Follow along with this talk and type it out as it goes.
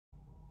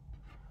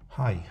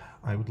Hi,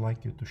 I would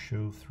like you to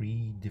show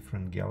three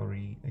different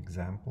gallery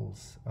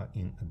examples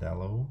in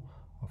Adalo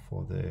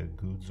for the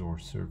goods or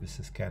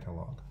services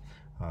catalog.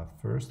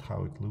 First,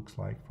 how it looks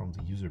like from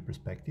the user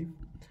perspective.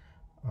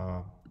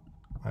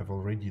 I've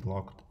already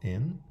logged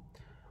in.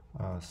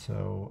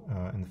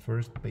 In the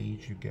first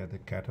page you get a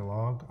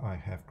catalog. I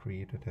have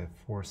created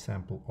 4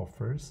 sample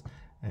offers,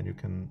 and you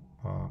can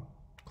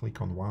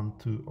click on 1,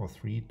 2, or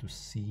 3 to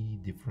see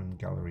different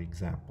gallery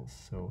examples.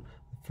 So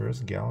the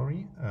first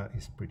gallery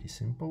is pretty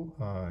simple.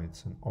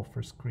 It's an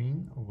offer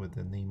screen with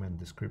the name and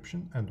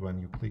description, and when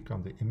you click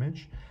on the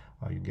image,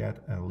 you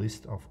get a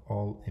list of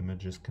all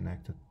images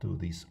connected to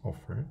this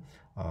offer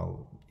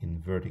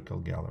in vertical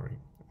gallery.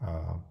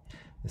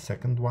 The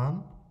second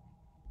one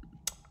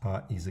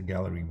is a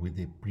gallery with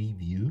a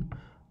preview.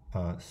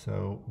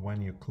 So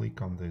when you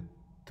click on the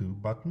to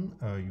button,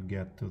 you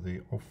get to the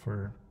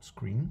offer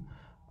screen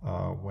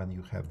when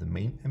you have the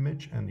main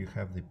image and you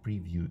have the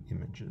preview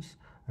images.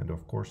 And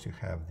of course you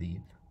have the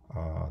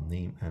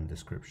name and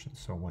description.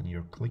 So when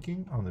you're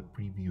clicking on the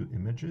preview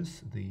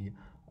images, the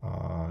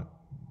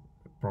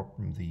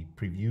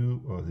preview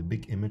or the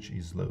big image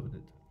is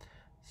loaded.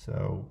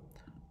 So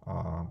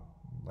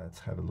let's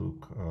have a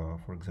look,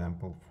 for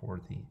example, for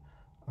the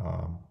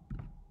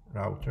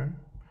router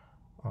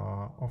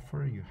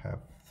offer. You have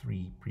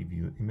 3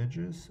 preview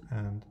images,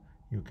 and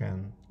you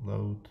can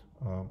load,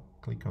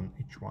 click on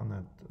each one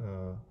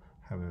and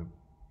have a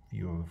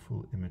view of a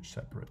full image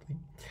separately.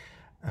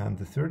 And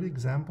the third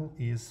example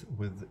is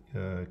with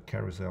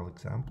carousel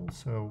example.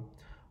 So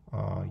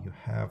you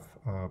have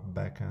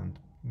backend,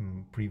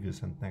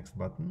 previous and next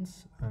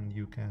buttons, and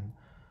you can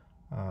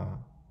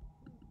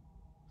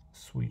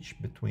switch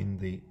between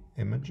the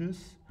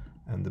images,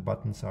 and the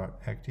buttons are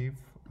active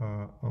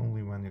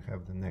only when you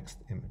have the next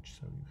image.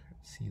 So you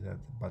see that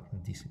the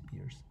button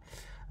disappears,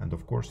 and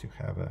of course you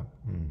have a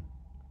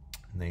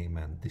name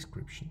and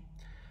description.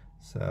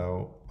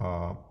 So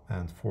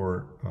and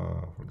for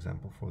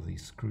example, for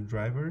these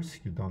screwdrivers,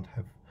 you don't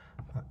have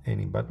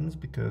any buttons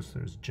because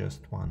there's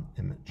just one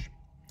image.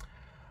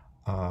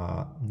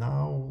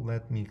 Now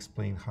let me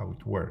explain how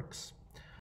it works.